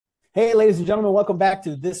Hey, ladies and gentlemen, welcome back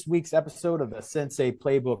to this week's episode of the Sensei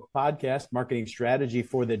Playbook Podcast, marketing strategy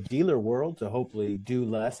for the dealer world to hopefully do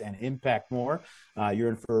less and impact more. You're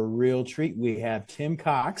in for a real treat. We have Tim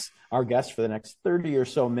Cox, our guest for the next 30 or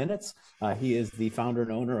so minutes. He is the founder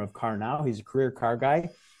and owner of CarNow. He's a career car guy.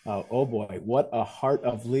 Oh boy, what a heart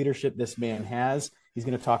of leadership this man has. He's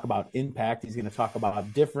going to talk about impact. He's going to talk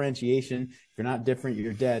about differentiation. If you're not different,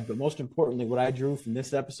 you're dead. But most importantly, what I drew from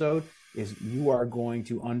this episode is you are going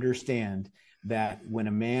to understand that when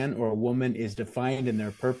a man or a woman is defined in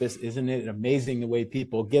their purpose, isn't it amazing the way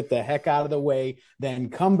people get the heck out of the way, then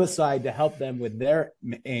come beside to help them with their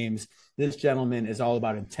aims? This gentleman is all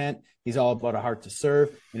about intent. He's all about a heart to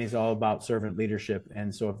serve, and he's all about servant leadership.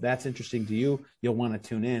 And so if that's interesting to you, you'll want to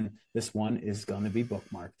tune in. This one is going to be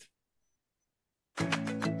bookmarked.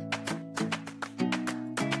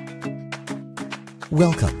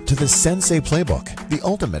 Welcome to the Sensei Playbook, the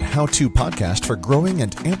ultimate how-to podcast for growing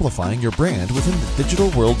and amplifying your brand within the digital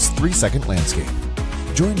world's 3-second landscape.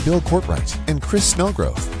 Join Bill Courtwright and Chris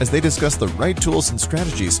Snellgrove as they discuss the right tools and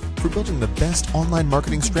strategies for building the best online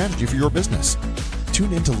marketing strategy for your business.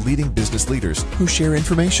 Tune into leading business leaders who share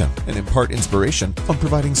information and impart inspiration on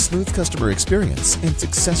providing smooth customer experience and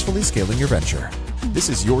successfully scaling your venture. This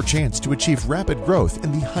is your chance to achieve rapid growth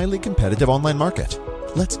in the highly competitive online market.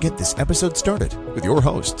 Let's get this episode started with your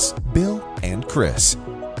hosts, Bill and Chris.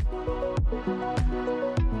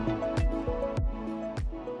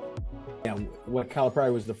 Yeah, what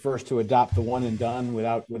Calipari was the first to adopt the one and done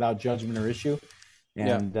without judgment or issue,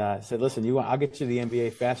 and said, "Listen, I'll get you the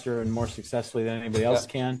NBA faster and more successfully than anybody else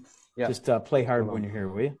can. Just play hard when you're here,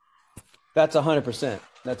 will you?" That's 100%.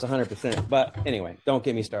 That's 100%. But anyway, don't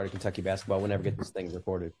get me started. Kentucky basketball. We'll never get this thing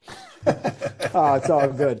recorded. Oh, it's all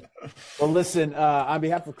good. Well, listen, on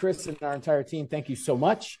behalf of Chris and our entire team, thank you so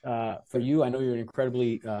much for you. I know you're an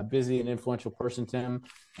incredibly busy and influential person, Tim.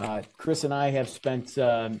 Chris and I have spent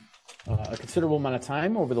a considerable amount of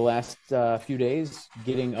time over the last few days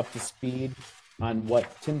getting up to speed on what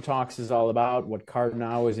Tim Talks is all about, what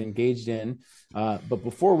CarNow is engaged in. But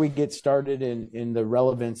before we get started in the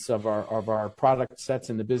relevance of our product sets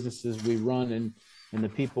and the businesses we run and the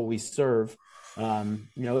people we serve,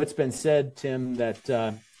 it's been said, Tim,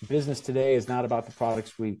 that business today is not about the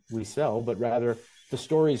products we sell, but rather the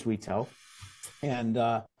stories we tell. And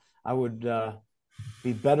I would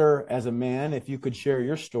be better as a man if you could share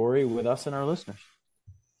your story with us and our listeners.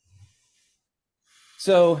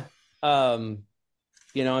 So,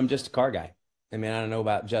 I'm just a car guy. I mean, I don't know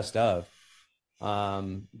about just of,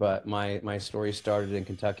 but my story started in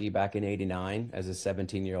Kentucky back in '89 as a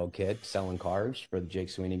 17-year-old kid selling cars for the Jake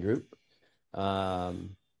Sweeney Group.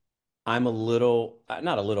 I'm a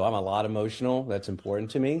lot emotional. That's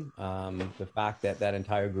important to me. The fact that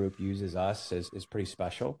entire group uses us is pretty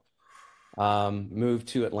special. Moved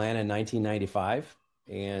to Atlanta in 1995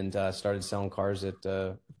 and started selling cars at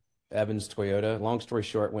Evans Toyota. Long story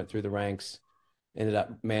short, went through the ranks, ended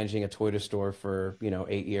up managing a Toyota store for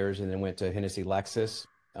 8 years, and then went to Hennessy Lexus,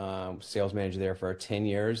 sales manager there for 10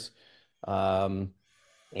 years.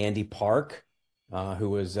 Andy Park, who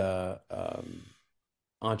was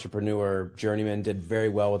entrepreneur journeyman, did very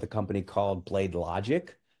well with a company called Blade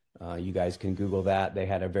Logic. You guys can Google that. They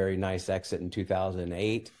had a very nice exit in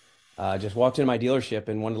 2008. Just walked into my dealership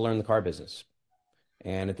and wanted to learn the car business.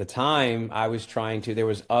 And at the time I was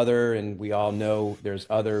and we all know there's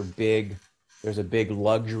a big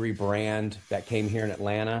luxury brand that came here in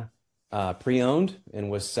Atlanta, pre-owned, and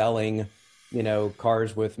was selling,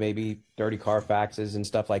 cars with maybe 30 Carfaxes and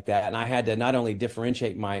stuff like that. And I had to not only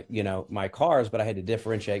differentiate my cars, but I had to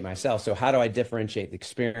differentiate myself. So how do I differentiate the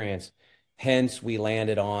experience? Hence, we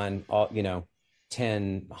landed on,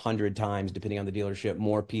 10, 100 times, depending on the dealership,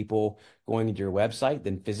 more people going into your website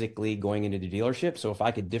than physically going into the dealership. So if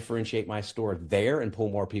I could differentiate my store there and pull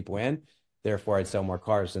more people in, therefore I'd sell more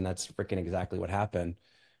cars. And that's freaking exactly what happened.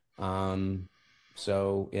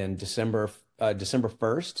 So in December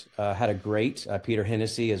 1st, had a great, Peter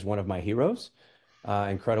Hennessy is one of my heroes,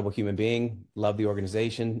 incredible human being, love the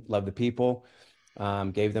organization, love the people,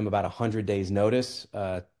 gave them about 100 days notice,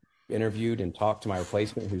 interviewed and talked to my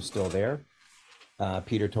replacement who's still there.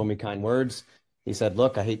 Peter told me kind words. He said,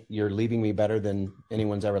 "Look, I hate you're leaving me better than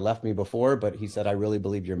anyone's ever left me before." But he said, "I really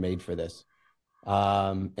believe you're made for this."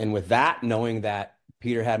 And with that, knowing that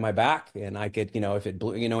Peter had my back and I could, if it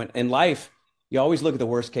blew, in life, you always look at the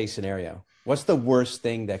worst case scenario. What's the worst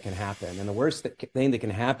thing that can happen? And the worst thing that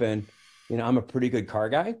can happen, I'm a pretty good car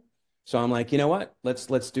guy. So I'm like, you know what,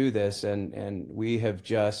 let's do this. And we have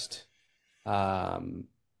just been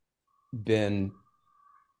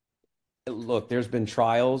Look, there's been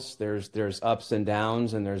trials, there's ups and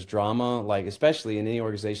downs, and there's drama, like especially in any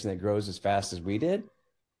organization that grows as fast as we did.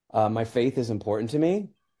 My faith is important to me.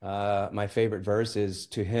 My favorite verse is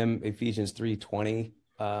to him, Ephesians 3:20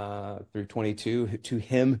 through 22, to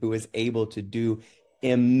him who is able to do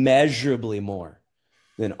immeasurably more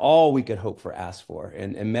than all we could hope for, ask for.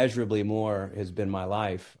 And immeasurably more has been my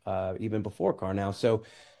life, even before CarNow.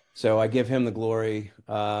 So I give him the glory.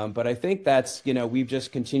 But I think that's, we've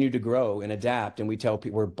just continued to grow and adapt. And we tell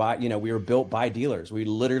people we were built by dealers. We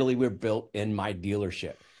literally were built in my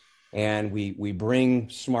dealership. And we bring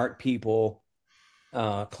smart people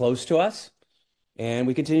close to us, and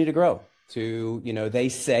we continue to grow. They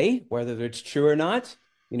say, whether it's true or not,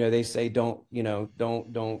 they say don't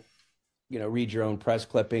read your own press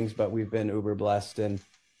clippings, but we've been uber blessed, and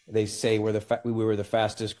they say we were the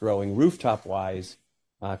fastest growing rooftop wise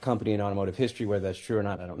company in automotive history. Whether that's true or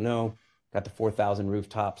not, I don't know. Got to 4,000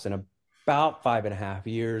 rooftops in about 5.5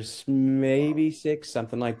 years, maybe 6,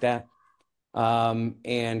 something like that.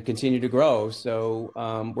 And continue to grow. So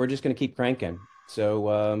we're just going to keep cranking.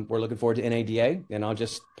 So we're looking forward to NADA, and I'll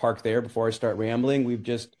just park there before I start rambling. We've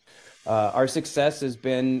just our success has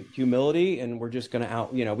been humility, and we're just going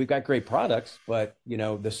to we've got great products, but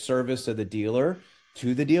the service of the dealer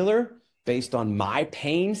to the dealer based on my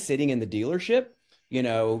pain sitting in the dealership.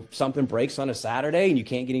 Something breaks on a Saturday and you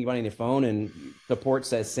can't get anybody on the phone, and support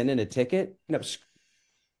says send in a ticket.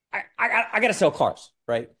 I got to sell cars,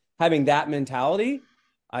 right? Having that mentality,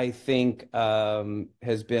 I think,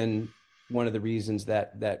 has been one of the reasons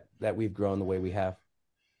that we've grown the way we have.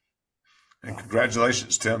 And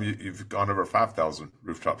congratulations, Tim! You've gone over 5,000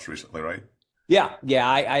 rooftops recently, right? Yeah.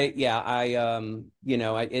 It's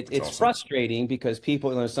awesome. Frustrating because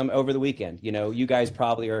people, some over the weekend, you guys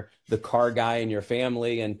probably are the car guy in your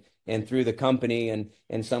family and through the company,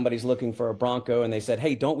 and somebody's looking for a Bronco, and they said,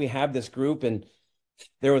 hey, don't we have this group? And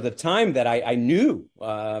there was a time that I knew,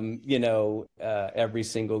 every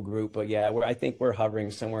single group, but yeah, I think we're hovering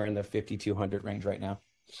somewhere in the 5,200 range right now.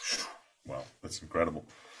 Wow, that's incredible.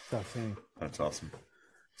 That's awesome.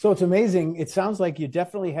 So it's amazing. It sounds like you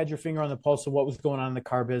definitely had your finger on the pulse of what was going on in the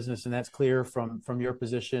car business, and that's clear from your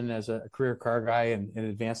position as a career car guy and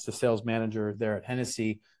advanced to sales manager there at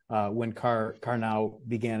Hennessy when CarNow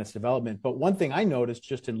began its development. But one thing I noticed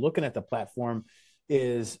just in looking at the platform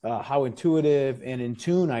is how intuitive and in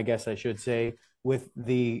tune, I guess I should say, with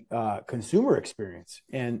the consumer experience.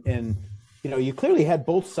 And you clearly had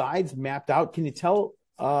both sides mapped out. Can you tell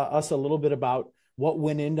us a little bit about what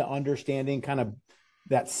went into understanding kind of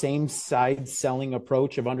that same side selling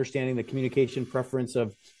approach of understanding the communication preference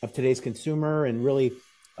of today's consumer and really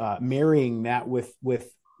marrying that with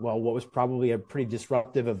what was probably a pretty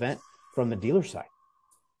disruptive event from the dealer side?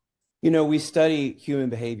 We study human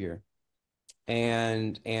behavior.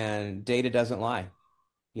 And data doesn't lie.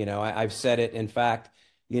 I've said it. In fact,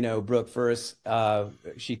 Brooke first,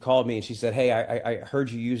 she called me and she said, hey, I heard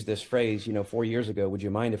you use this phrase, 4 years ago. Would you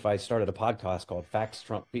mind if I started a podcast called Facts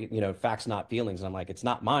Not Feelings? And I'm like, it's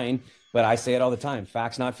not mine, but I say it all the time.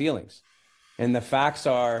 Facts, not feelings. And the facts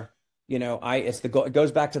are, it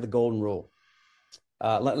goes back to the golden rule.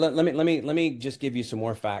 Let me just give you some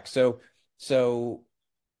more facts. So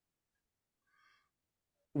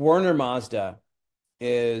Werner Mazda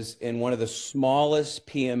is in one of the smallest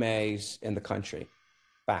PMAs in the country.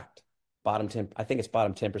 Fact, bottom 10. I think it's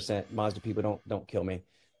bottom 10%. Mazda people don't kill me. I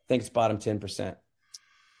think it's bottom 10%.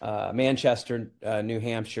 Manchester, New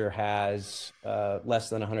Hampshire has less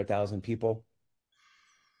than 100,000 people,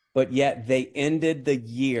 but yet they ended the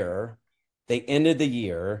year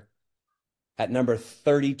at number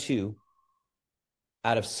 32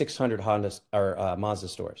 out of 600 Honda or Mazda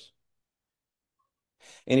stores.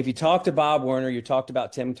 And if you talk to Bob Werner, you talked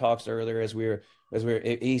about Tim Cox earlier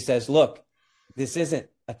he says, look, this isn't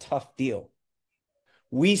a tough deal.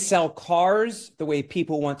 We sell cars the way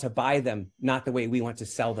people want to buy them, not the way we want to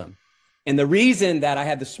sell them. And the reason that I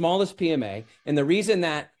had the smallest PMA and the reason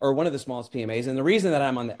that, or one of the smallest PMAs, and the reason that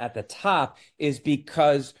I'm at the top is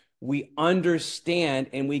because we understand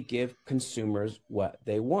and we give consumers what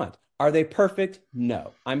they want. Are they perfect?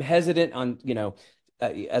 No. I'm hesitant on,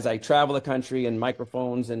 as I travel the country and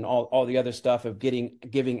microphones and all the other stuff of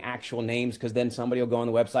giving actual names, because then somebody will go on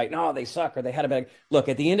the website, no, they suck or they had a bad. Look,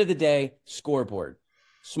 at the end of the day, scoreboard.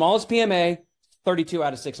 Smallest PMA, 32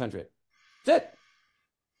 out of 600. That's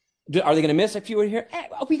it. Are they going to miss a few in here?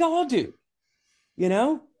 We all do.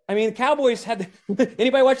 I mean, the Cowboys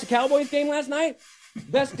anybody watch the Cowboys game last night?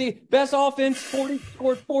 Best offense,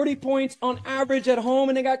 scored 40 points on average at home,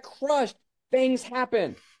 and they got crushed. Things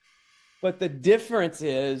happen. But the difference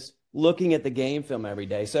is looking at the game film every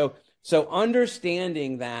day. So So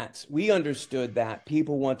understanding that, we understood that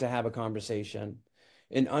people want to have a conversation,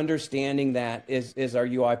 and understanding that is our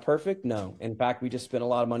UI perfect? No. In fact, we just spent a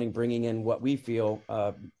lot of money bringing in what we feel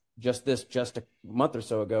just a month or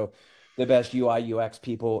so ago, the best UI UX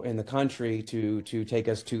people in the country to take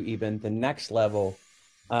us to even the next level,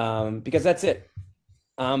 because that's it.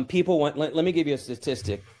 People want. Let me give you a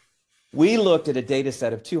statistic. We looked at a data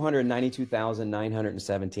set of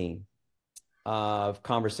 292,917 of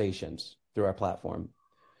conversations through our platform.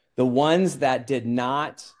 The ones that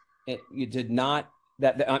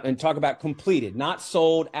and talk about completed, not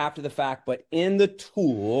sold after the fact, but in the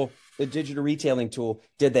tool, the digital retailing tool,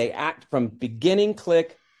 did they act from beginning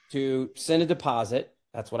click to send a deposit?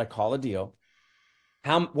 That's what I call a deal.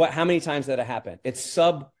 How many times did it happen? It's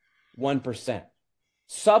sub 1%.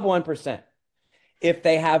 Sub 1%. If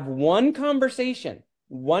they have one conversation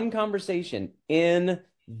in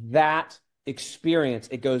that experience,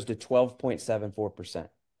 it goes to 12.74%.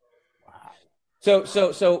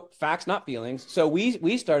 So facts, not feelings. So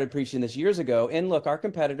we started preaching this years ago. And look, our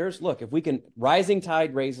competitors, if we can, rising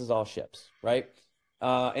tide raises all ships, right?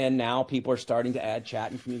 And now people are starting to add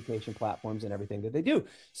chat and communication platforms and everything that they do.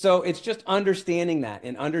 So it's just understanding that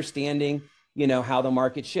and understanding, how the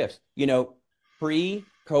market shifts.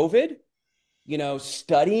 Pre-COVID,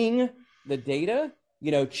 studying the data,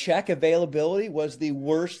 check availability was the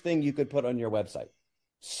worst thing you could put on your website.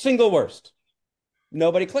 Single worst.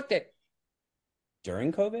 Nobody clicked it.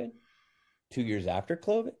 During COVID, 2 years after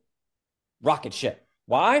COVID, rocket ship.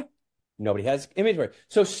 Why? Nobody has inventory.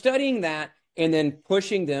 So studying that and then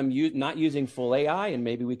pushing them, not using full AI, and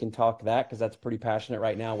maybe we can talk that because that's pretty passionate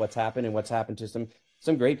right now, what's happened and what's happened to some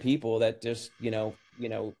great people that just,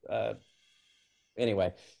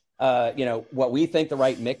 anyway, what we think the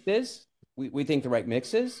right mix is, we think the right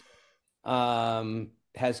mix is,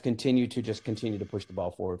 has continued to push the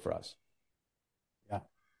ball forward for us.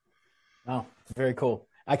 Oh, very cool.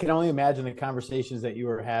 I can only imagine the conversations that you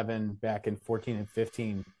were having back in 14 and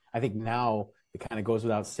 15. I think now it kind of goes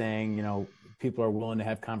without saying, people are willing to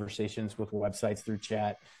have conversations with websites through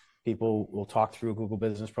chat. People will talk through Google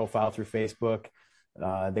Business Profile, through Facebook.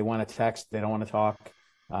 They want to text. They don't want to talk.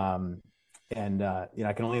 I can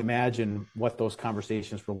only imagine what those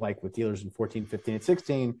conversations were like with dealers in 14, 15, and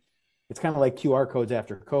 16. It's kind of like QR codes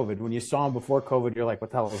after COVID. When you saw them before COVID, you're like, what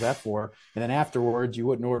the hell was that for? And then afterwards, you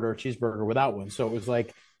wouldn't order a cheeseburger without one. So it was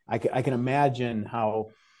like, I can imagine how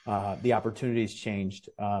the opportunities changed.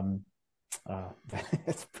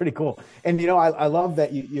 It's pretty cool. And, I love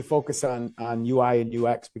that you focus on UI and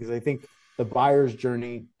UX, because I think the buyer's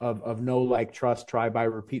journey of know, like, trust, try, buy,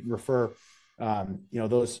 repeat, and refer,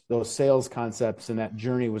 those sales concepts and that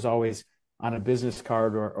journey was always on a business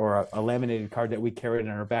card or a laminated card that we carried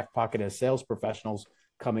in our back pocket as sales professionals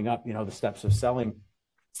coming up, the steps of selling.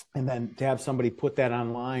 And then to have somebody put that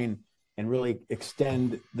online and really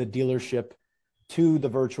extend the dealership to the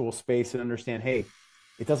virtual space and understand, hey,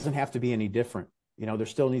 it doesn't have to be any different. There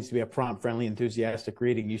still needs to be a prompt, friendly, enthusiastic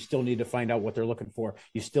greeting. You still need to find out what they're looking for.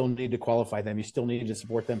 You still need to qualify them. You still need to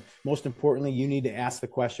support them. Most importantly, you need to ask the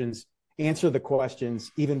questions, answer the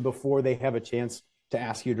questions even before they have a chance to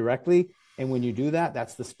ask you directly. And when you do that,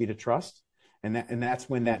 that's the speed of trust. And that's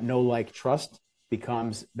when that know, like, trust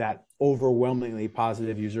becomes that overwhelmingly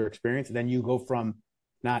positive user experience. And then you go from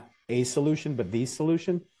not a solution, but the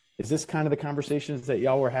solution. Is this kind of the conversations that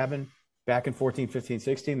y'all were having back in 14, 15,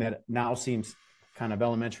 16 that now seems kind of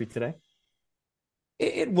elementary today?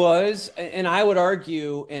 It was, and I would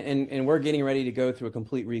argue, and we're getting ready to go through a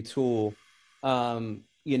complete retool.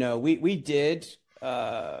 We did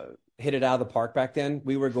hit it out of the park back then.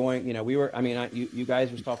 We were going, you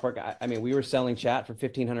guys were Stock Park. We were selling chat for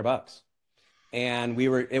 $1,500, and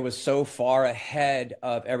it was so far ahead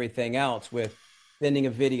of everything else with sending a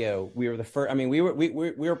video. We were the first.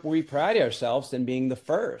 We pride ourselves in being the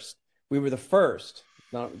first. We were the first.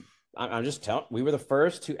 No, I'm just telling. We were the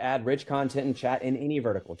first to add rich content and chat in any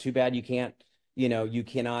vertical. Too bad you can't. You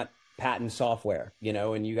cannot patent software.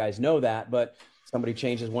 And you guys know that. But somebody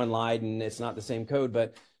changes one line and it's not the same code.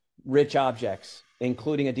 But rich objects,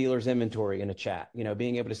 including a dealer's inventory in a chat,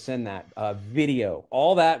 being able to send that video,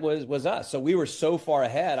 all that was us. So we were so far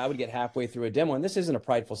ahead. I would get halfway through a demo, and this isn't a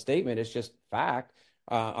prideful statement. It's just fact.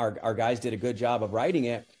 Our guys did a good job of writing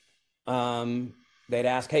it. They'd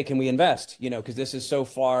ask, hey, can we invest? Because this is so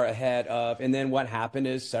far ahead of, and then what happened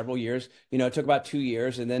is several years, it took about 2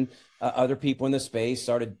 years. And then other people in the space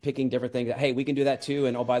started picking different things. Hey, we can do that too.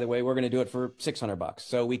 And oh, by the way, we're going to do it for $600.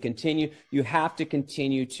 So we continue. You have to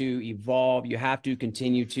continue to evolve. You have to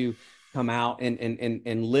continue to come out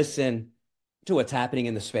and listen to what's happening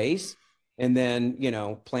in the space, and then,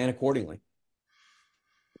 plan accordingly.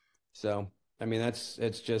 So, I mean, it's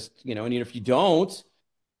just, and if you don't,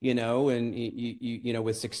 and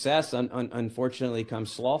with success, unfortunately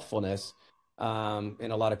comes slothfulness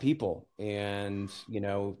in a lot of people. And,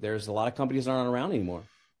 there's a lot of companies that aren't around anymore,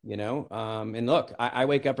 and look, I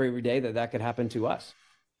wake up every day that could happen to us.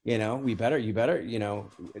 You better, do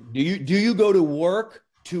you go to work,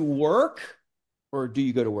 or do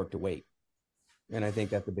you go to work to wait? And I think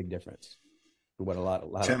that's a big difference. What a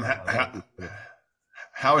lot Tim,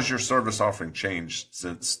 how has your service offering changed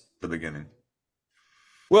since the beginning?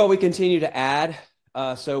 Well, we continue to add.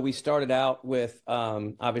 So we started out with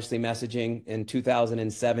obviously messaging in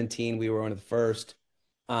 2017. We were one of the first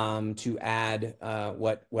to add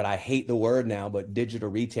what I hate the word now, but digital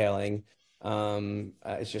retailing.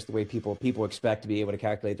 It's just the way people expect to be able to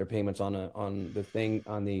calculate their payments on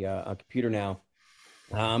the computer now.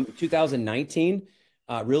 2019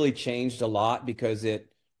 really changed a lot because it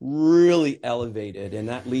really elevated, and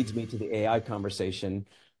that leads me to the AI conversation.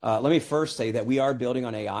 Let me first say that we are building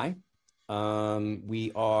on AI.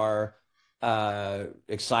 We are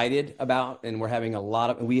excited about, and we're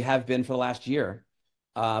having we have been for the last year,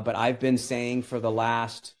 but I've been saying for the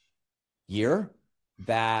last year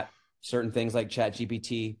that certain things like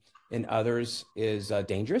ChatGPT and others is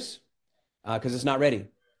dangerous because it's not ready.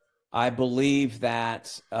 I believe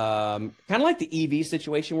that kind of like the EV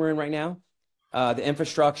situation we're in right now, the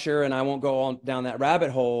infrastructure, and I won't go on down that rabbit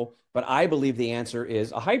hole, but I believe the answer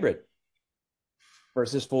is a hybrid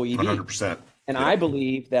versus full EV. 100%. And yeah. I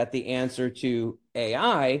believe that the answer to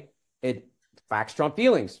AI, facts trump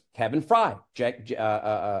feelings. Kevin Fry,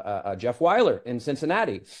 Jeff Weiler in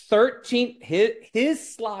Cincinnati,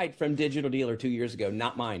 his slide from Digital Dealer 2 years ago,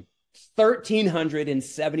 not mine,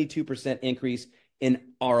 1,372% increase in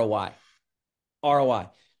ROI.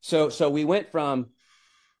 So we went from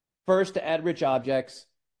first to add rich objects,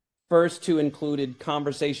 first to included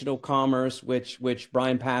conversational commerce, which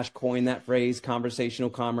Brian Pash coined that phrase,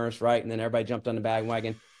 conversational commerce, right? And then everybody jumped on the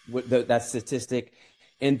bandwagon with that statistic.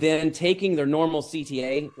 And then taking their normal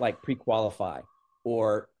CTA, like pre-qualify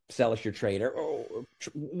or sell us your trade or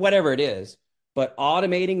whatever it is, but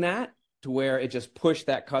automating that to where it just pushed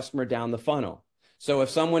that customer down the funnel. So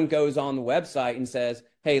if someone goes on the website and says,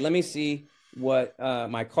 hey, let me see what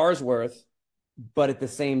my car's worth, but at the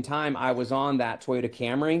same time, I was on that Toyota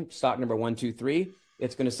Camry, stock number 123,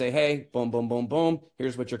 it's going to say, hey, boom, boom, boom, boom,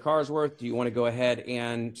 here's what your car's worth. Do you want to go ahead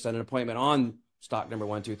and set an appointment on stock number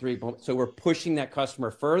 123? Boom. So we're pushing that customer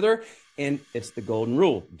further, and it's the golden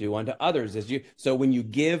rule, do unto others as you. So when you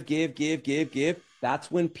give, that's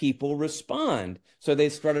when people respond. So they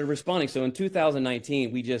started responding. So in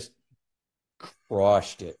 2019, we just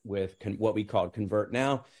crushed it with what we called Convert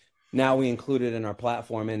Now. Now we include it in our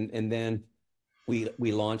platform, and then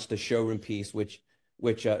we launched a showroom piece, which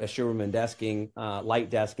a showroom and desking,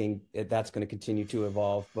 light desking, that's going to continue to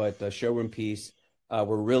evolve. But the showroom piece,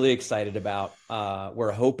 we're really excited about.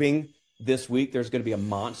 We're hoping this week there's going to be a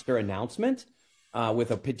monster announcement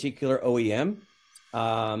with a particular OEM.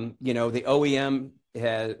 The OEM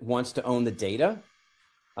wants to own the data,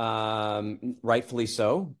 rightfully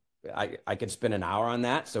so. I could spend an hour on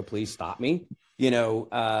that, so please stop me.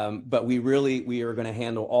 But we are going to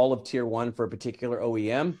handle all of tier one for a particular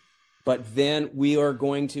OEM, but then we are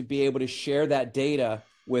going to be able to share that data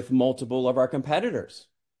with multiple of our competitors.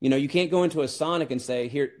 You can't go into a Sonic and say,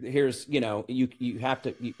 here's, you have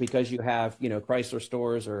to, because you have, Chrysler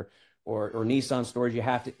stores or Nissan stores,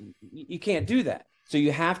 you can't do that. So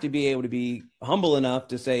you have to be able to be humble enough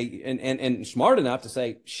to say, and smart enough to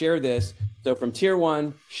say, share this. So from tier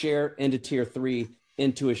one, share into tier three,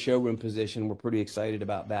 into a showroom position. We're pretty excited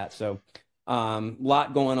about that. So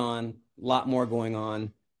lot going on, lot more going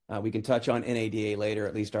on. We can touch on NADA later,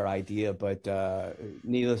 at least our idea, but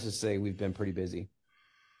needless to say, we've been pretty busy.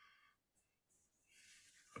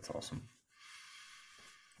 That's awesome.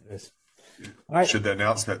 Yes. All right. Should the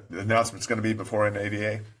announcement's going to be before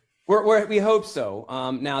NADA? We hope so.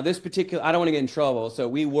 Now this particular, I don't want to get in trouble. So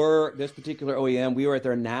this particular OEM, we were at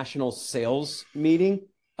their national sales meeting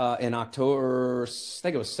in October, I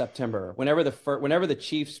think it was September, whenever the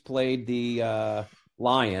Chiefs played the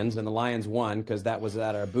Lions and the Lions won, because that was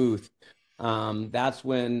at our booth. That's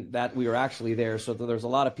when we were actually there. So there's a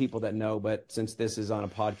lot of people that know, but since this is on a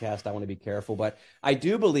podcast, I want to be careful. But I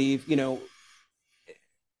do believe,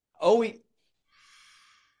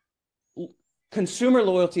 consumer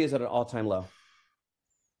loyalty is at an all-time low.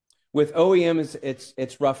 With OEMs,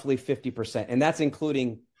 it's roughly 50%, and that's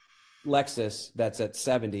including Lexus, that's at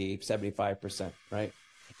 75%, right?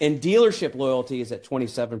 And dealership loyalty is at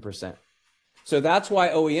 27%. So that's why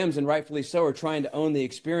OEMs, and rightfully so, are trying to own the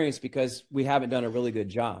experience, because we haven't done a really good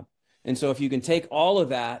job. And so if you can take all of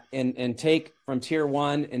that and take from tier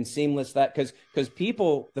one and seamless that, because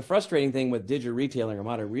people, the frustrating thing with digital retailing or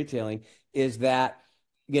modern retailing is that,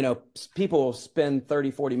 people will spend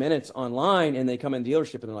 30, 40 minutes online and they come in the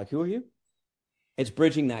dealership and they're like, who are you? It's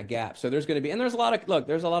bridging that gap. So there's going to be, and there's a lot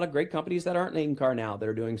of great companies that aren't named CarNow that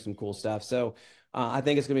are doing some cool stuff. So I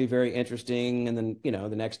think it's going to be very interesting. And then,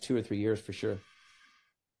 the next 2 or 3 years for sure.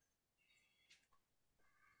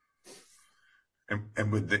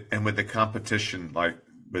 And with the competition, like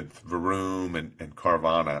with Vroom and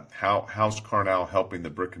Carvana, how's CarNow helping the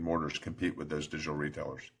brick and mortars compete with those digital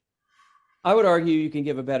retailers? I would argue you can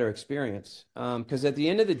give a better experience, because at the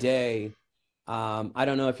end of the day, I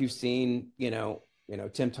don't know if you've seen,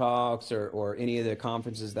 Tim Talks or any of the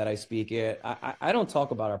conferences that I speak at. I don't talk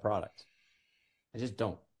about our product. I just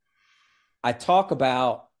don't. I talk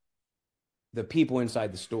about the people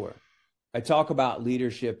inside the store. I talk about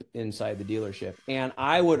leadership inside the dealership. And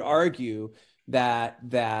I would argue that,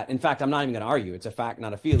 in fact, I'm not even going to argue, it's a fact,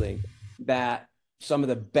 not a feeling, that some of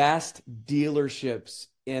the best dealerships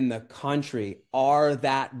in the country are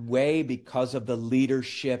that way because of the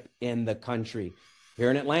leadership in the country.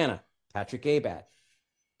 Here in Atlanta, Patrick Abad,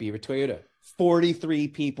 Beaver Toyota, 43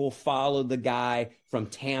 people followed the guy from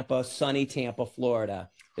Tampa, sunny Tampa, Florida.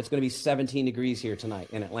 It's going to be 17 degrees here tonight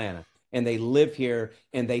in Atlanta. And they live here,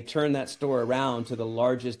 and they turn that store around to the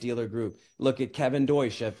largest dealer group. Look at Kevin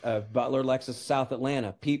Deutsch of Butler Lexus South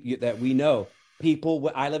Atlanta, that we know.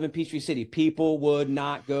 I live in Peachtree City. People would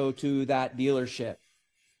not go to that dealership.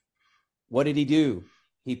 What did he do?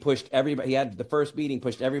 He pushed everybody. He had the first meeting,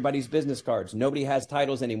 pushed everybody's business cards. Nobody has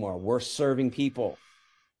titles anymore. We're serving people.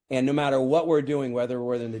 And no matter what we're doing, whether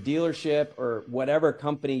we're in the dealership or whatever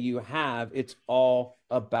company you have, it's all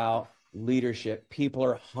about leadership.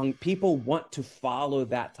 People want to follow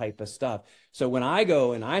that type of stuff. So when I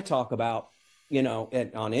go and I talk about,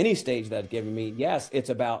 on any stage that's given me, yes, it's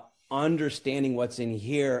about understanding what's in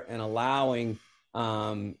here and allowing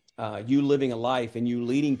you living a life and you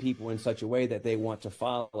leading people in such a way that they want to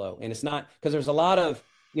follow. And it's not because there's a lot of,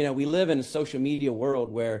 we live in a social media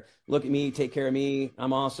world where look at me, take care of me,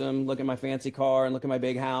 I'm awesome, look at my fancy car and look at my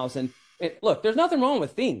big house. And look, there's nothing wrong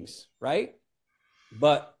with things, right?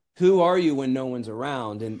 But who are you when no one's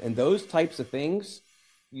around? And those types of things,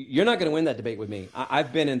 you're not going to win that debate with me.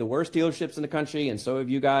 I've been in the worst dealerships in the country, and so have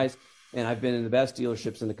you guys. And I've been in the best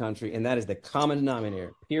dealerships in the country, and that is the common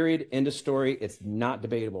denominator. Period. End of story. It's not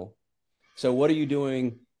debatable. So what are you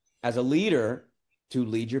doing as a leader to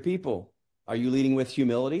lead your people? Are you leading with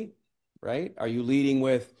humility, right? Are you leading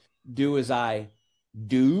with do as I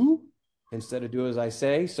do instead of do as I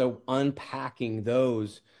say? So unpacking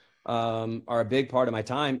those are a big part of my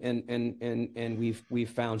time, and we've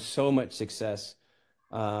found so much success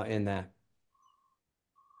in that.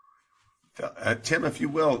 Tim, if you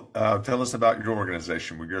will, tell us about your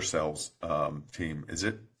organization with your sales team. Is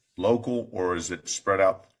it local or is it spread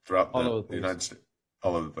out throughout the United States?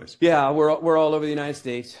 All over the place. Yeah, we're all over the United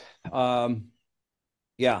States.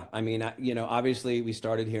 Yeah, I mean, obviously we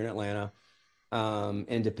started here in Atlanta.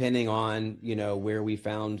 And depending on, where we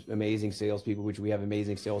found amazing salespeople, which we have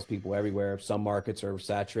amazing salespeople everywhere. Some markets are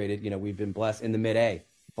saturated. We've been blessed in the mid-A,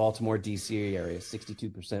 Baltimore, DC area,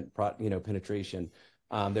 62% penetration.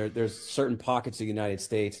 There's certain pockets of the United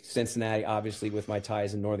States, Cincinnati, obviously with my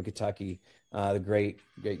ties in Northern Kentucky, the great,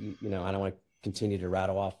 I don't want to continue to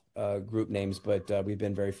rattle off group names, but we've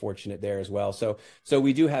been very fortunate there as well. So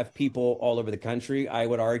we do have people all over the country. I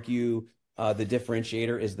would argue the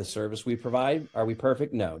differentiator is the service we provide. Are we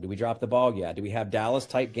perfect? No. Do we drop the ball? Yeah. Do we have Dallas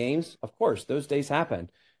type games? Of course, those days happen.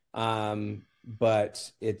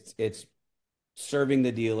 But it's serving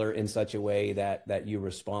the dealer in such a way that you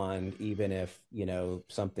respond, even if,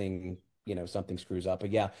 something screws up. But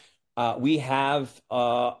yeah, we have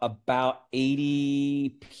about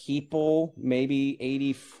 80 people, maybe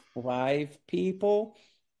 85 people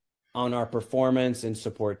on our performance and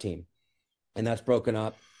support team. And that's broken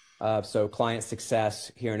up. So client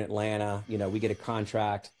success here in Atlanta, we get a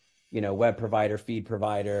contract, web provider, feed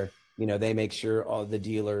provider, they make sure all the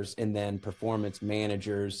dealers, and then performance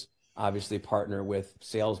managers obviously partner with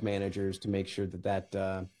sales managers to make sure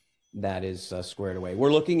that is squared away.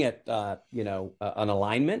 We're looking at, an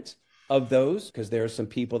alignment of those, because there are some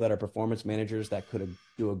people that are performance managers that could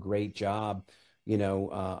do a great job,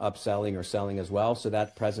 upselling or selling as well. So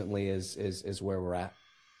that presently is where we're at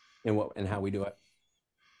and how we do it.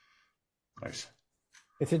 Nice.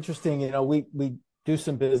 It's interesting. We do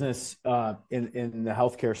some business in the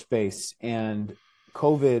healthcare space, and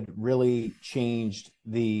COVID really changed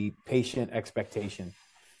the patient expectation.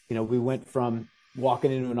 We went from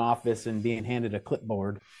walking into an office and being handed a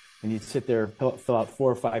clipboard and you'd sit there, fill out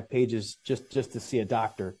 4 or 5 pages just to see a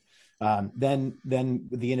doctor. Then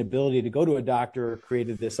the inability to go to a doctor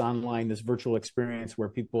created this virtual experience where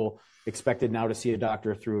people expected now to see a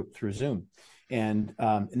doctor through Zoom. And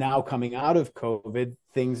now coming out of COVID,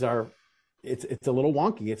 things are, it's a little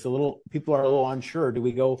wonky. People are a little unsure. Do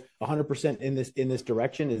we go 100% in this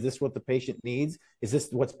direction? Is this what the patient needs? Is this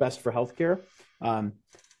what's best for healthcare?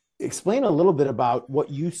 Explain a little bit about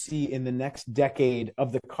what you see in the next decade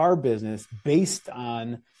of the car business based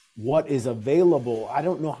on what is available. I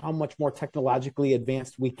don't know how much more technologically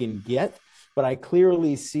advanced we can get, but I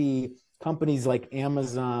clearly see companies like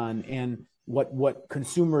Amazon and what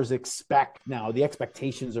consumers expect now. The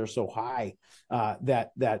expectations are so high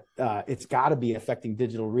that it's got to be affecting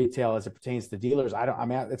digital retail as it pertains to dealers.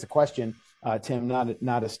 It's a question, Tim,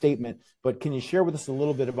 not a statement. But can you share with us a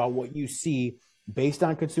little bit about what you see based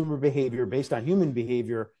on consumer behavior, based on human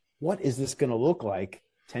behavior? What is this going to look like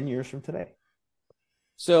 10 years from today?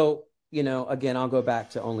 So, again, I'll go back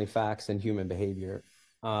to only facts and human behavior.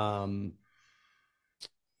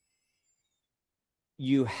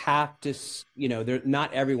 You have to,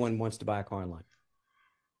 not everyone wants to buy a car online.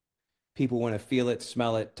 People want to feel it,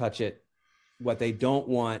 smell it, touch it. What they don't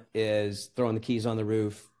want is throwing the keys on the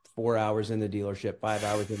roof, 4 hours in the dealership, 5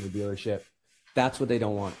 hours in the dealership. That's what they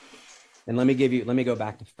don't want. And let me go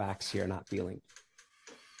back to facts here, not feeling.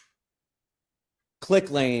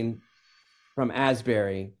 ClickLane from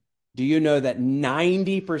Asbury, do you know that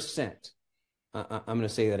 90%, I'm going to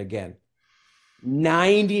say that again,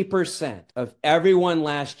 90% of everyone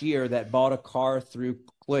last year that bought a car through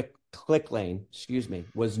ClickLane,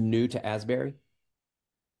 was new to Asbury?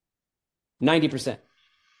 90%.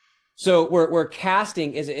 So we're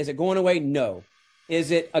casting, is it going away? No.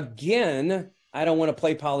 Is it, again, I don't want to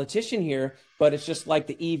play politician here, but it's just like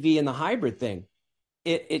the EV and the hybrid thing.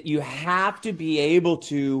 You have to be able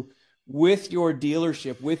to, with your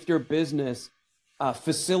dealership, with your business,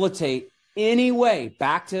 facilitate any way.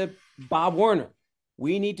 Back to Bob Warner.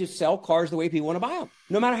 We need to sell cars the way people want to buy them,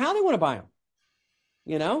 no matter how they want to buy them.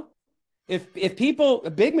 If people, a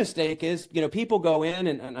big mistake is, people go in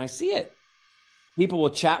and I see it. People will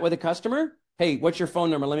chat with a customer. Hey, what's your phone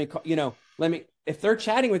number? Let me call, if they're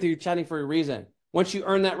chatting with you, you're chatting for a reason. Once you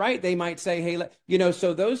earn that right, they might say, hey,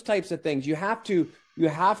 so those types of things, you have to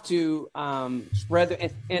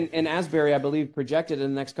spread and Asbury, I believe, projected in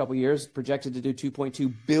the next couple of years, projected to do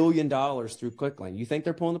 $2.2 billion through ClickLane. You think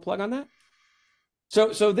they're pulling the plug on that?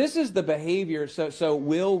 So this is the behavior. So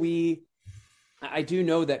will we? I do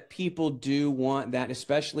know that people do want that,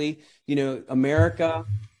 especially, America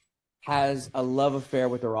has a love affair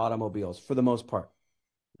with their automobiles for the most part,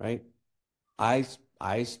 right?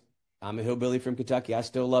 I'm a hillbilly from Kentucky. I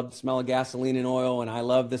still love the smell of gasoline and oil, and I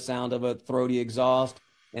love the sound of a throaty exhaust.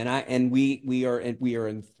 And we are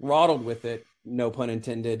enthralled with it, no pun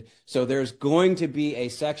intended. So there's going to be a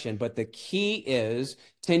section, but the key is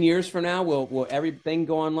 10 years from now, will everything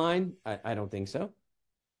go online? I don't think so.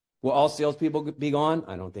 Will all salespeople be gone?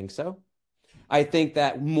 I don't think so. I think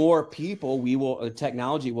that more people,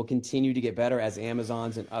 technology will continue to get better as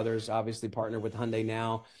Amazons and others obviously partner with Hyundai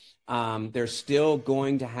now. There's still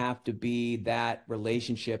going to have to be that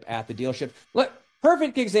relationship at the dealership. Look,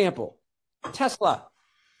 perfect example, Tesla.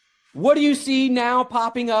 What do you see now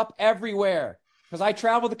popping up everywhere? Because I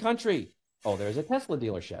travel the country. Oh, there's a Tesla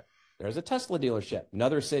dealership. There's a Tesla dealership.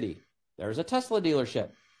 Another city. There's a Tesla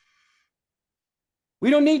dealership. We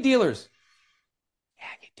don't need dealers. Yeah,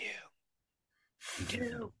 you do. You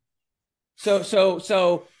do.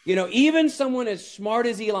 So, even someone as smart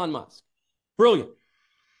as Elon Musk, brilliant.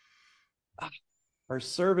 Our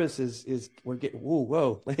service we're getting,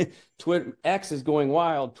 whoa. Twitter, X is going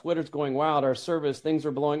wild. Twitter's going wild. Our service, things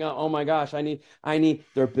are blowing up. Oh my gosh,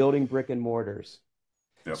 they're building brick and mortars.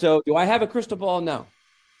 Yep. So do I have a crystal ball? No.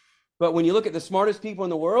 But when you look at the smartest people in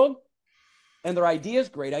the world and their ideas,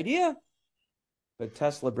 great idea. But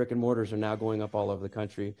Tesla brick and mortars are now going up all over the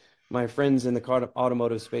country. My friends in the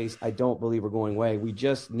automotive space, I don't believe we're going away. We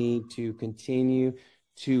just need to continue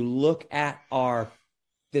to look at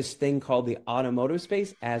this thing called the automotive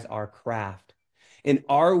space as our craft. And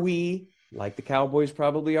are we, like the Cowboys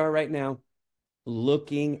probably are right now,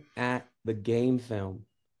 looking at the game film,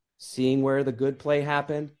 seeing where the good play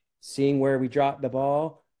happened, seeing where we dropped the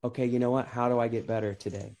ball? Okay, you know what? How do I get better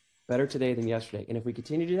today? Better today than yesterday. And if we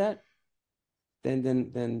continue to do that,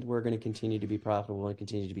 then we're going to continue to be profitable and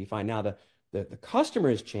continue to be fine. Now the customer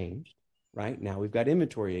has changed, right? Now we've got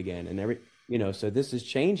inventory again and so this is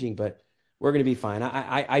changing, but we're going to be fine.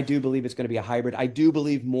 I do believe it's going to be a hybrid. I do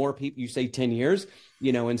believe more people, you say 10 years,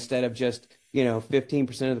 instead of just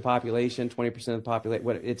 15% of the population, 20% of the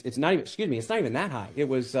population. It's not even, excuse me, it's not even that high. It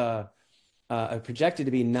was projected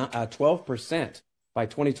to be 12% by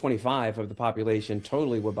 2025 of the population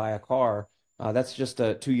totally would buy a car. That's just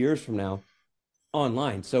 2 years from now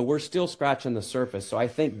online. So we're still scratching the surface. So I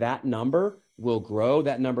think that number will grow.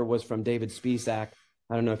 That number was from David Spisak.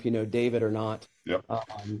 I don't know if you know David or not. Yep.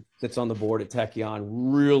 Sits on the board at Techion,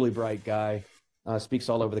 really bright guy, speaks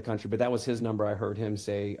all over the country. But that was his number I heard him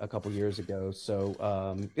say a couple years ago.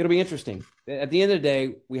 So it'll be interesting. At the end of the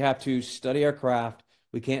day, we have to study our craft.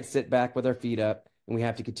 We can't sit back with our feet up, and we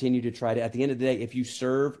have to continue to try to, at the end of the day, if you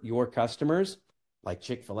serve your customers like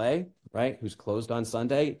Chick-fil-A, right, who's closed on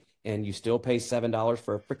Sunday, and you still pay $7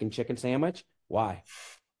 for a freaking chicken sandwich, why?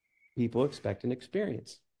 People expect an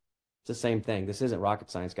experience. It's the same thing. This isn't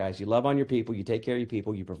rocket science, guys. You love on your people. You take care of your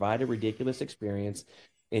people. You provide a ridiculous experience,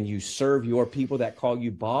 and you serve your people that call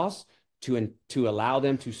you boss to allow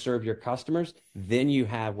them to serve your customers. Then you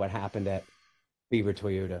have what happened at Beaver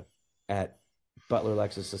Toyota, at Butler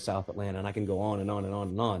Lexus of South Atlanta, and I can go on and on and on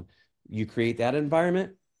and on. You create that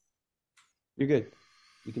environment, you're good.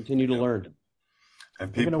 You continue to learn.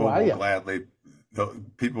 And people will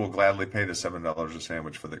gladly pay the $7 a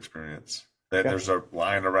sandwich for the experience. There's a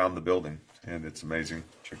line around the building, and it's amazing.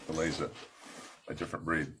 Chick-fil-A's a different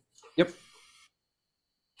breed. Yep.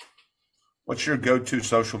 What's your go-to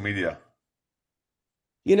social media?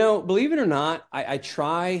 Believe it or not, I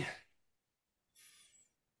try.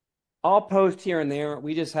 I'll post here and there.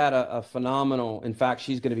 We just had a phenomenal, in fact,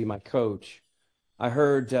 she's going to be my coach. I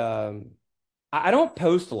heard, I don't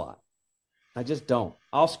post a lot. I just don't.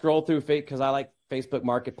 I'll scroll through because I like Facebook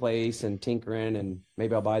Marketplace and tinkering, and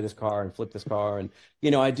maybe I'll buy this car and flip this car. And,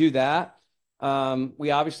 I do that.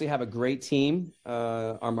 We obviously have a great team,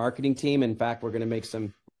 our marketing team. In fact, we're going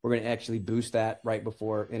to actually boost that right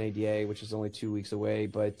before NADA, which is only 2 weeks away.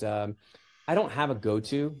 But I don't have a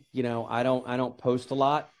go-to, I don't post a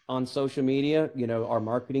lot on social media. Our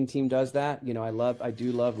marketing team does that. I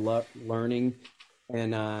do love learning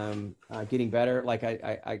and getting better. Like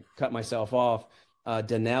I cut myself off.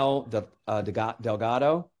 Danelle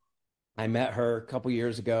Delgado, I met her a couple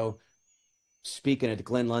years ago speaking at the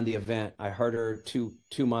Glenn Lundy event. I heard her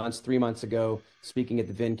 3 months ago speaking at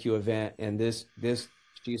the VinQ event, and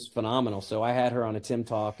she's phenomenal. So I had her on a Tim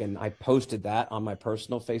Talk, and I posted that on my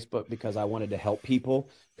personal Facebook because I wanted to help people,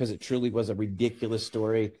 because it truly was a ridiculous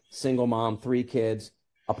story. Single mom, 3 kids,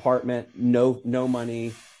 apartment, no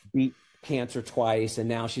money, beat cancer twice, and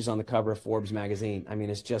now she's on the cover of Forbes magazine. I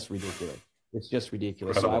mean, it's just ridiculous. It's just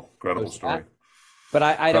ridiculous. Incredible story. But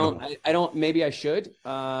I don't, maybe I should,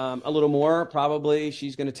 a little more, probably.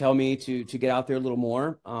 She's going to tell me to get out there a little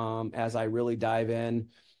more, as I really dive in,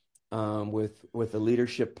 with the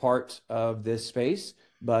leadership part of this space.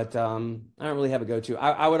 But, I don't really have a go-to.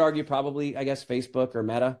 I would argue probably, I guess, Facebook or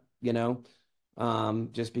Meta,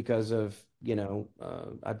 just because of,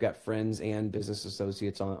 I've got friends and business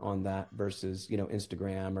associates on that versus,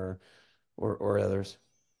 Instagram or others.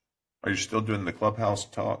 Are you still doing the Clubhouse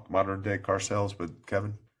Talk, modern day car sales with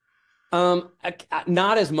Kevin?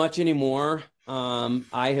 Not as much anymore.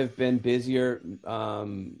 I have been busier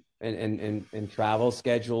in travel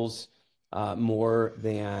schedules more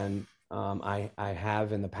than I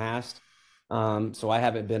have in the past. So I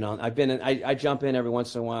haven't been on. I jump in every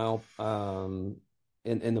once in a while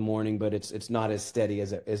in the morning, but it's not as steady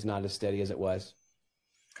as it was.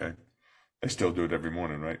 Okay. They still do it every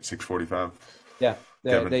morning, right? 6:45. Yeah,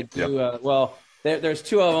 they do. Yep. Well, there's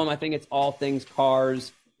 2 of them. I think it's All Things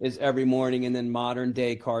Cars is every morning, and then Modern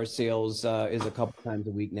Day Car Sales is a couple times a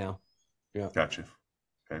week now. Yeah. Gotcha.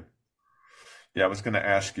 Okay. Yeah, I was going to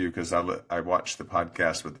ask you because I watched the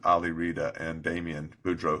podcast with Ali Rita and Damien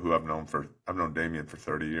Boudreau, who I've known Damien for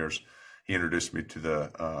 30 years. He introduced me to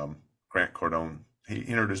the Grant Cardone. He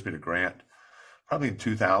introduced me to Grant probably in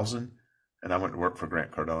 2000, and I went to work for Grant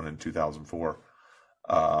Cardone in 2004.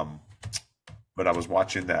 But I was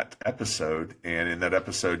watching that episode, and in that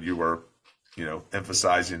episode, you were,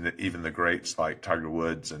 emphasizing that even the greats like Tiger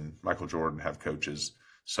Woods and Michael Jordan have coaches.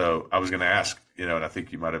 So I was going to ask, and I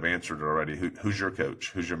think you might have answered it already. Who's your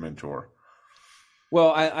coach? Who's your mentor?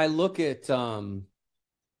 Well, I look at, I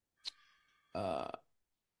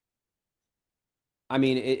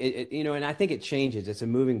mean, and I think it changes. It's a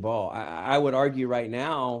moving ball. I would argue right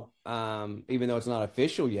now, even though it's not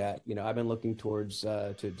official yet, I've been looking towards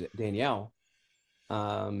to Danielle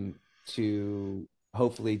to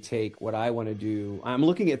hopefully take what I want to do. I'm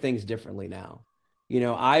looking at things differently now.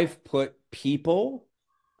 I've put people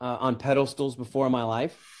on pedestals before in my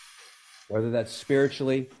life, whether that's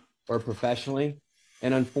spiritually or professionally.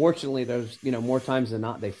 And unfortunately, there's, more times than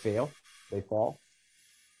not, they fall.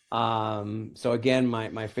 So again,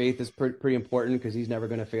 my faith is pretty important because he's never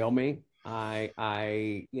going to fail me. I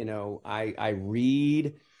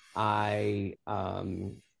read. I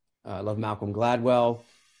love Malcolm Gladwell.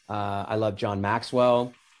 I love John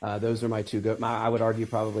Maxwell. Those are my two I would argue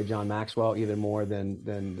probably John Maxwell even more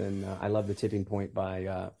than I love The Tipping Point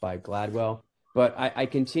by Gladwell. But I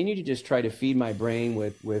continue to just try to feed my brain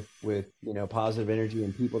with positive energy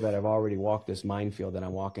and people that have already walked this minefield that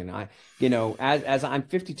I'm walking. As I'm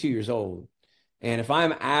 52 years old, and if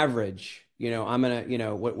I'm average, I'm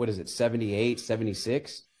gonna, what is it, 78,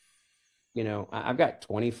 76? I've got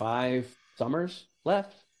 25 summers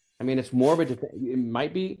left. I mean, it's morbid it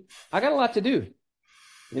might be. I got a lot to do.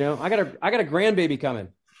 I got a grandbaby coming.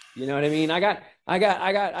 You know what I mean? I got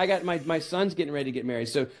my son's getting ready to get married.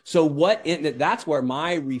 So that's where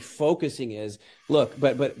my refocusing is. Look,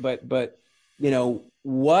 but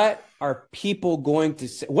what are people going to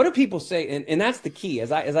say? What do people say? And that's the key.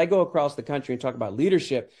 As I go across the country and talk about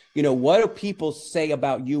leadership, what do people say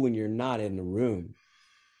about you when you're not in the room?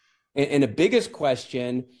 And the biggest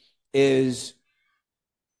question is,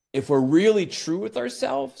 if we're really true with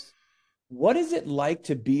ourselves, what is it like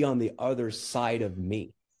to be on the other side of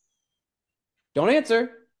me? Don't answer.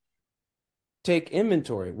 Take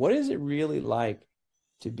inventory. What is it really like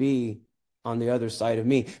to be on the other side of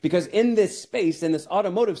me? Because in this space, in this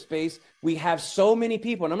automotive space, we have so many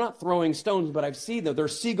people, and I'm not throwing stones, but I've seen them. They're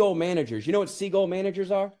seagull managers. You know what seagull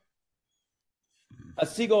managers are? A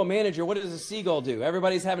seagull manager, what does a seagull do?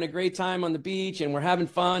 Everybody's having a great time on the beach and we're having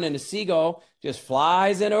fun, and a seagull just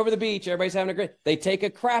flies in over the beach. Everybody's having a great, they take a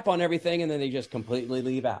crap on everything and then they just completely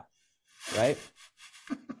leave out, right?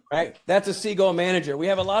 Right? That's a seagull manager. We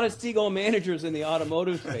have a lot of seagull managers in the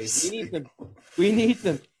automotive space. We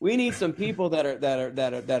need some people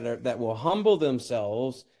that will humble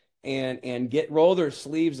themselves and roll their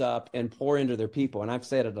sleeves up and pour into their people. And I've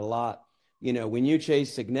said it a lot. When you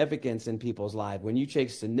chase significance in people's lives, when you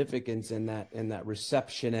chase significance in that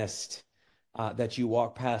receptionist that you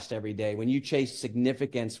walk past every day, when you chase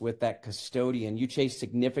significance with that custodian, you chase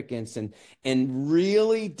significance and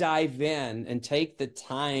really dive in and take the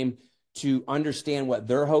time to understand what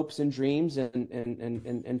their hopes and dreams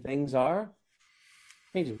and things are,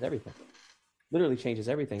 changes everything. Literally changes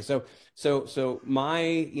everything. So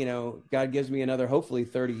my, God gives me another, hopefully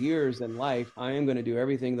 30 years in life. I am going to do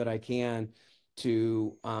everything that I can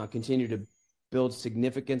to continue to build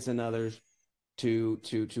significance in others, to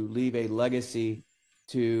leave a legacy,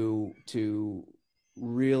 to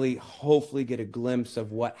really hopefully get a glimpse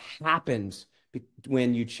of what happens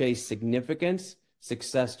when you chase significance.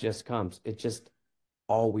 Success just comes. It just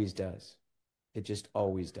always does. It just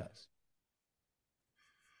always does.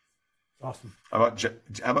 Awesome. How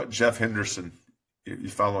about Jeff Henderson? You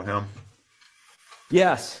follow him?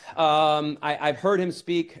 Yes. I've heard him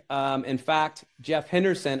speak. In fact, Jeff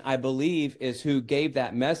Henderson, I believe, is who gave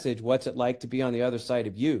that message. What's it like to be on the other side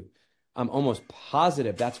of you? I'm almost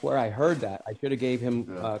positive that's where I heard that. I should have gave him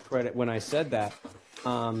credit when I said that.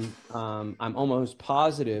 I'm almost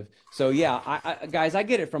positive. So yeah, guys, I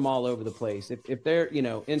get it from all over the place. If they're,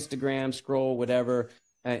 Instagram, scroll, whatever,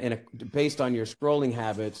 based on your scrolling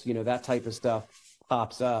habits, that type of stuff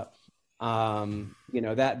pops up.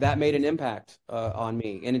 That made an impact on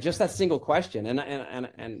me, and just that single question,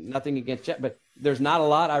 and nothing against Jeff, but there's not a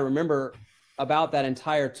lot I remember about that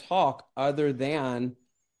entire talk other than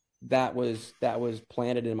that was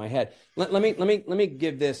planted in my head. Let me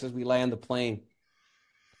give this as we land the plane.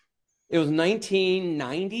 It was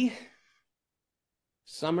 1990,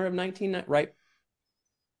 summer of 1990, right?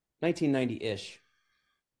 1990-ish.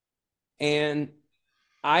 And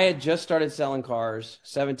I had just started selling cars,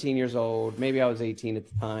 17 years old. Maybe I was 18 at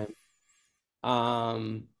the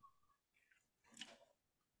time.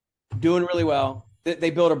 Doing really well.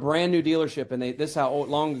 They built a brand new dealership, and this is how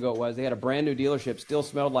long ago it was. They had a brand new dealership, still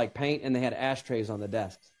smelled like paint, and they had ashtrays on the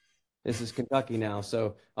desks. This is Kentucky now.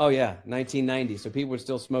 So, 1990. So people were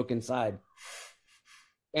still smoking inside.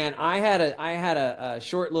 And I had a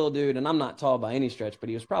short little dude, and I'm not tall by any stretch, but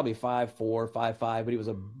he was probably 5'4", 5'5", but he was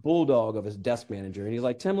a bulldog of his desk manager. And he's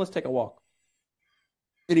like, Tim, let's take a walk.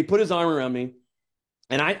 And he put his arm around me,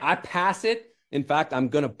 and I pass it. In fact, I'm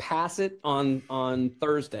going to pass it on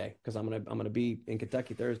Thursday, because I'm going to be in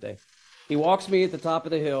Kentucky Thursday. He walks me at the top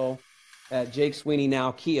of the hill at Jake Sweeney,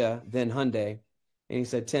 now Kia, then Hyundai. And he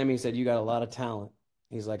said, Tim, you got a lot of talent.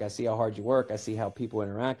 He's like, I see how hard you work. I see how people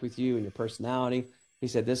interact with you and your personality. He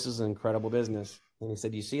said, this is an incredible business. And he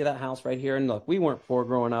said, you see that house right here? And look, we weren't poor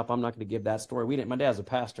growing up. I'm not going to give that story. My dad's a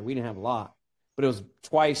pastor. We didn't have a lot, but it was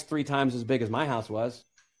 2-3 times as big as my house was.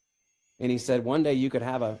 And he said, one day you could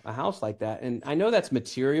have a house like that. And I know that's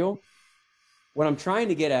material, what I'm trying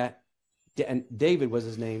to get at, and David was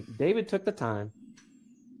his name. David took the time,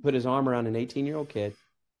 put his arm around an 18-year-old kid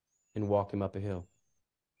and walk him up a hill.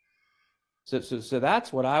 So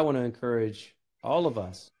that's what I want to encourage all of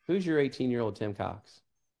us. Who's your 18-year-old Tim Cox?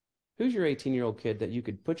 Who's your 18-year-old kid that you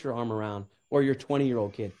could put your arm around, or your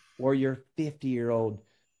 20-year-old kid, or your 50-year-old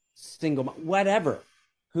single mom, whatever?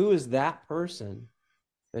 Who is that person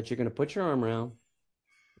that you're going to put your arm around,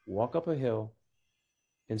 walk up a hill,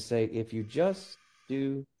 and say, if you just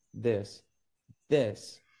do this,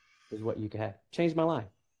 this is what you can have? Changed my life.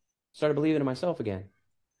 Started believing in myself again.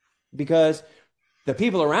 Because the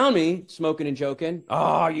people around me smoking and joking,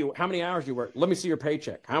 how many hours you work? Let me see your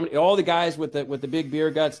paycheck. How many? All the guys with the big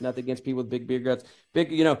beer guts, nothing against people with big beer guts,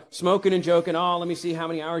 smoking and joking. Oh, let me see how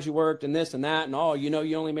many hours you worked and this and that. And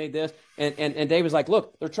you only made this. And Dave was like,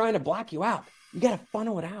 look, they're trying to block you out. You got to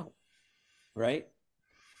funnel it out. Right.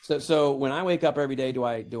 So when I wake up every day, do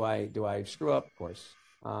I screw up? Of course.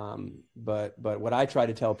 But what I try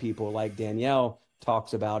to tell people, like Danielle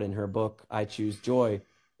talks about in her book, I Choose Joy,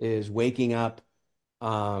 is waking up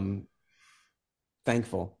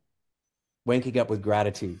thankful, waking up with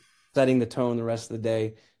gratitude, setting the tone the rest of the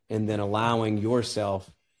day, and then allowing yourself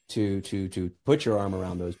to put your arm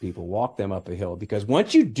around those people, walk them up a hill. Because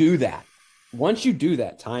once you do that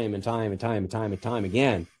time and time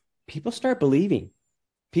again, people start believing.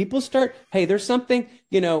 People start, hey, there's something,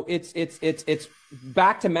 it's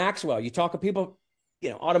back to Maxwell. You talk to people,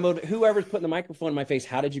 Automotive, whoever's putting the microphone in my face,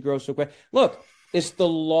 how did you grow so quick? Look, it's the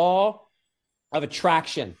law of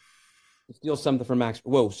attraction. Steal something from Max.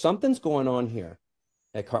 Whoa, something's going on here.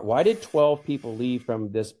 Why did 12 people leave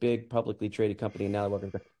from this big publicly traded company and now they're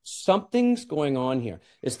working? Something's going on here.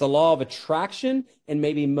 It's the law of attraction, and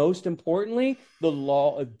maybe most importantly, the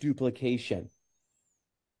law of duplication.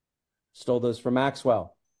 Stole those from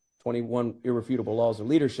Maxwell, 21 irrefutable laws of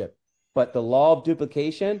leadership. But the law of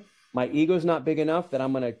duplication, my ego's not big enough that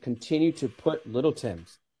I'm going to continue to put little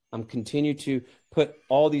Tims. I'm continue to put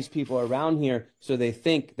all these people around here so they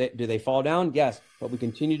think that, do they fall down? Yes, but we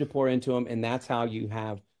continue to pour into them, and that's how you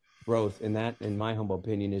have growth. And that, in my humble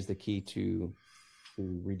opinion, is the key to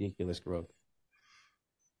ridiculous growth.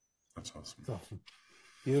 That's awesome. That's awesome.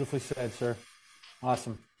 Beautifully said, sir.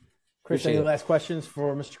 Awesome. Chris, any last questions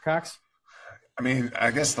for Mr. Cox? I mean,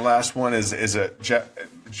 I guess the last one is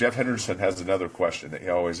Jeff Henderson has another question that he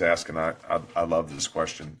always asks, and I love this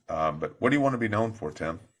question. But what do you want to be known for,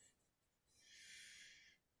 Tim?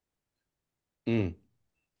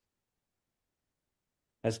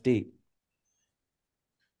 That's deep.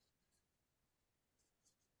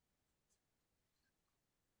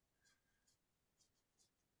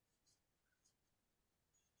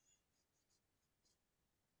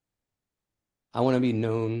 I want to be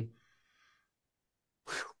known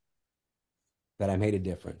that I made a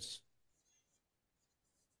difference.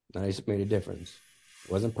 I just made a difference.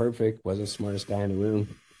 Wasn't perfect. Wasn't the smartest guy in the room.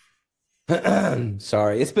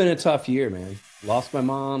 Sorry. It's been a tough year, man. Lost my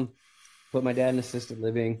mom, put my dad in assisted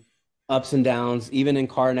living, ups and downs, even in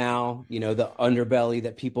CarNow, the underbelly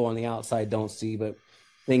that people on the outside don't see, but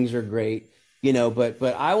things are great.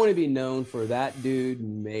 But I want to be known for that dude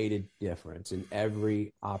made a difference in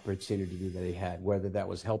every opportunity that he had, whether that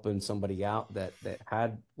was helping somebody out that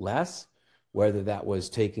had less, whether that was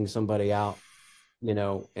taking somebody out,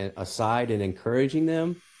 aside and encouraging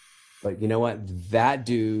them. But you know what? That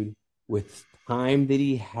dude, with time that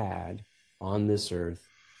he had on this earth,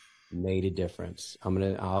 made a difference.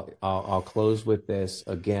 I'll close with this,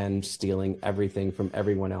 again, stealing everything from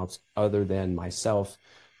everyone else other than myself,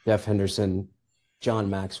 Jeff Henderson, John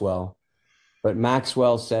Maxwell. But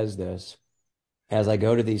Maxwell says this: as I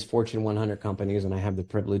go to these Fortune 100 companies and I have the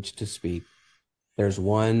privilege to speak, there's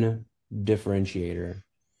one differentiator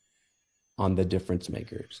on the difference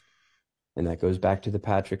makers. And that goes back to the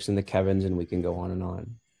Patricks and the Kevins, and we can go on and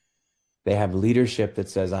on. They have leadership that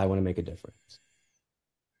says, I want to make a difference,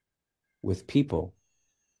 with people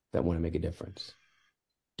that want to make a difference,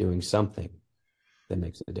 doing something that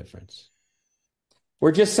makes a difference.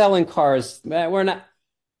 We're just selling cars. We're not.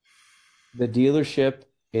 The dealership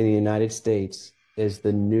in the United States is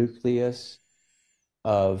the nucleus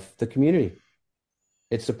of the community.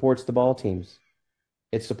 It supports the ball teams.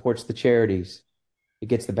 It supports the charities. It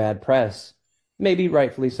gets the bad press, maybe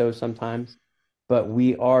rightfully so sometimes, but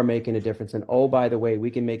we are making a difference. And oh, by the way, we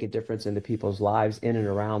can make a difference in the people's lives in and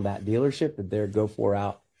around that dealership that they're go for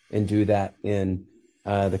out and do that in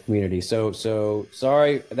the community. So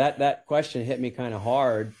sorry, that question hit me kind of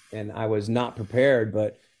hard and I was not prepared,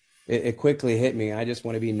 but it quickly hit me. I just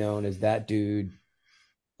want to be known as that dude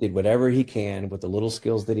did whatever he can with the little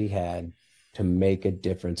skills that he had to make a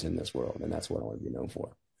difference in this world. And that's what I want to be known for.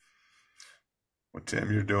 Well,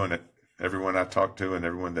 Tim, you're doing it. Everyone I talk to and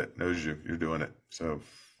everyone that knows you, you're doing it. So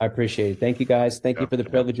I appreciate it. Thank you, guys. Thank you for the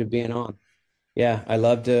privilege of being on. Yeah, I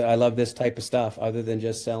love this type of stuff other than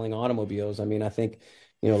just selling automobiles. I mean, I think,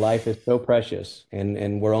 life is so precious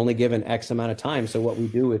and we're only given X amount of time. So what we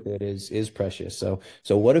do with it is precious. So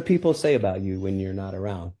what do people say about you when you're not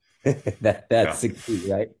around? That's the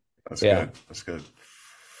key, right? That's good. That's good.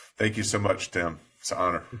 Thank you so much, Tim. It's an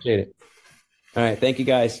honor. Appreciate it. All right. Thank you,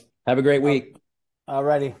 guys. Have a great week. All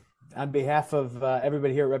righty. On behalf of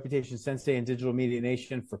everybody here at Reputation Sensei and Digital Media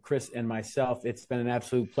Nation, for Chris and myself, it's been an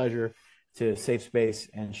absolute pleasure to save space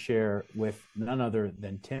and share with none other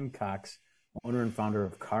than Tim Cox, owner and founder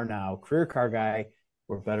of CarNow, career car guy.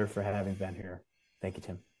 We're better for having been here. Thank you,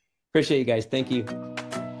 Tim. Appreciate you guys. Thank you.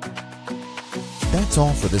 That's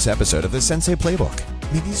all for this episode of the Sensei Playbook.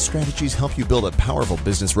 May these strategies help you build a powerful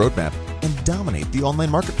business roadmap and dominate the online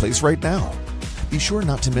marketplace right now. Be sure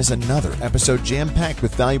not to miss another episode jam-packed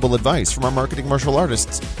with valuable advice from our marketing martial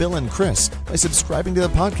artists, Bill and Chris, by subscribing to the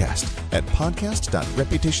podcast at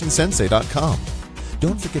podcast.reputationsensei.com.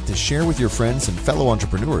 Don't forget to share with your friends and fellow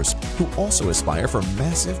entrepreneurs who also aspire for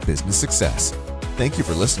massive business success. Thank you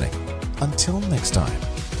for listening. Until next time.